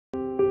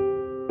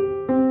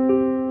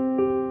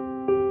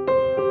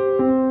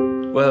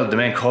Well, the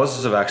main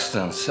causes of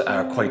accidents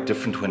are quite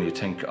different when you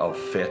think of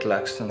fatal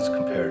accidents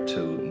compared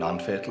to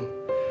non-fatal.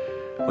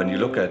 When you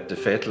look at the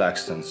fatal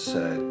accidents,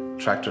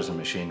 tractors and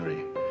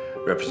machinery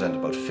represent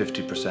about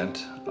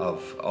 50%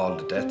 of all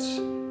the deaths.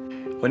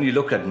 When you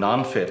look at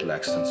non-fatal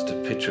accidents, the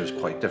picture is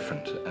quite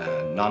different.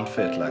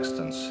 Non-fatal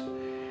accidents,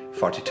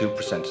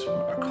 42% of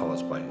them are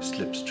caused by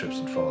slips, trips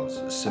and falls,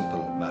 a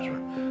simple matter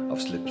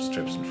of slips,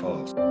 trips and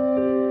falls.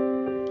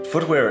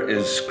 Footwear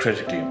is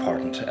critically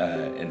important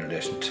in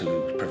relation to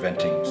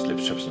preventing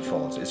slips, trips and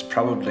falls. It's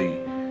probably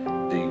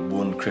the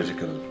one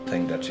critical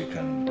thing that you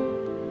can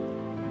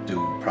do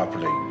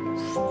properly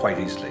quite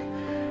easily.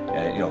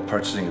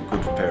 Purchasing a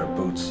good pair of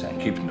boots and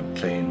keeping them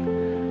clean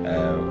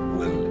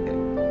will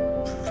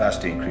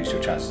vastly increase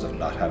your chances of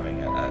not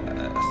having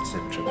a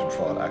slip, trip and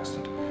fall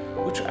accident,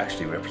 which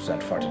actually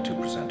represent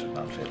 42% of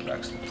non-fatal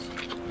accidents.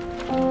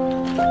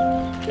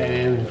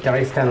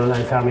 Derek Stanley,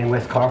 I'm farming in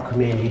West Cork,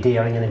 mainly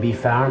dairying in a beef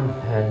farm,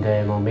 and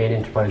our main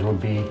enterprise would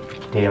be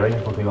dairying,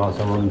 but we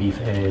also run beef,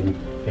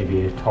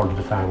 maybe a third of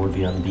the farm would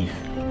be on beef.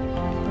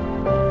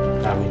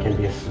 Farming can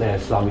be a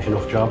sluggish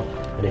enough job,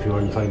 and if you're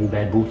inside in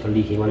bad boots or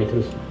leaking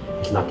Wellingtons,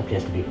 it's not the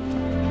place to be.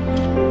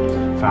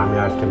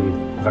 Farmyards can be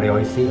very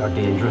icy or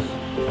dangerous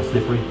or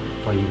slippery,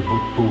 so you need a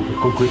boot with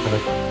good grip on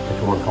it that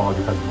you won't fall,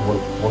 because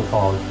one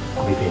fall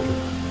could be fatal.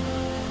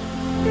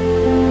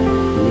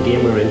 In the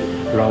game we're in,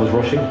 we're always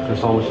rushing, there's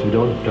so much to be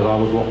done, there's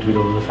always work to be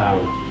done in the farm.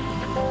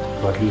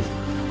 So at least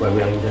we're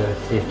wearing the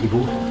safety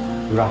boot,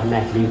 we're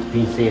automatically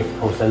being safe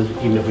ourselves,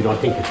 even if we don't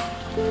think it.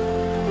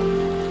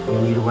 You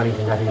need a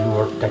Wellington that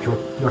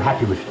you're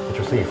happy with, that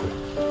you're safe with.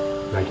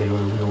 Like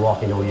you're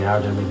walking down the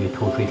yard, and maybe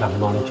 2 or 3 o'clock in the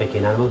morning, checking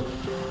an animal,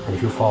 and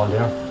if you fall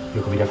there,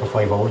 you could be there for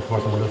 5 hours before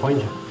someone will find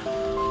you.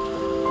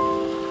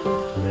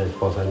 And then I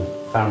suppose I'm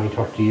farming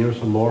 30 years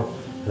or more,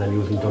 and I'm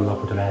using Dunlop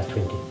for the last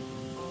 20.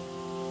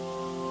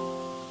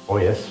 Oh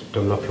yes,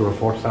 Dunlop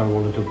Purofort are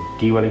one of the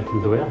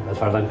Wellingtons away. As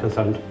far as I'm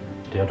concerned,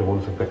 they are the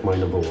ones that get my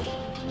number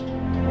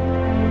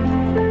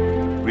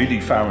 1. Really,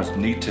 farmers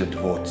need to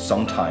devote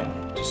some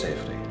time to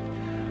safety.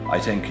 I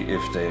think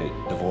if they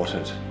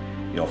devoted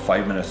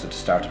 5 minutes at the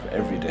start of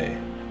every day,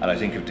 and I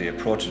think if they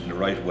approach it in the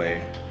right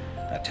way,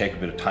 take a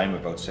bit of time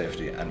about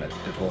safety and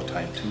devote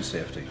time to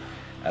safety,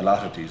 a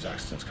lot of these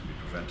accidents can be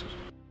prevented.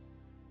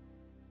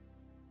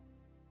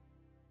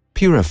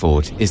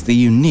 Purofort is the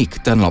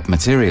unique Dunlop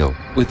material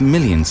with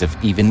millions of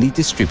evenly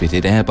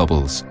distributed air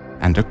bubbles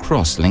and a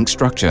cross-link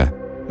structure,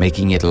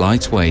 making it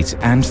lightweight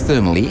and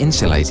thermally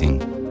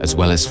insulating, as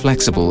well as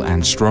flexible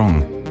and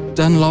strong.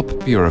 Dunlop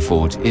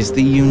Purofort is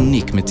the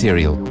unique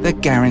material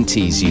that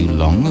guarantees you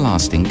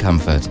long-lasting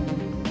comfort.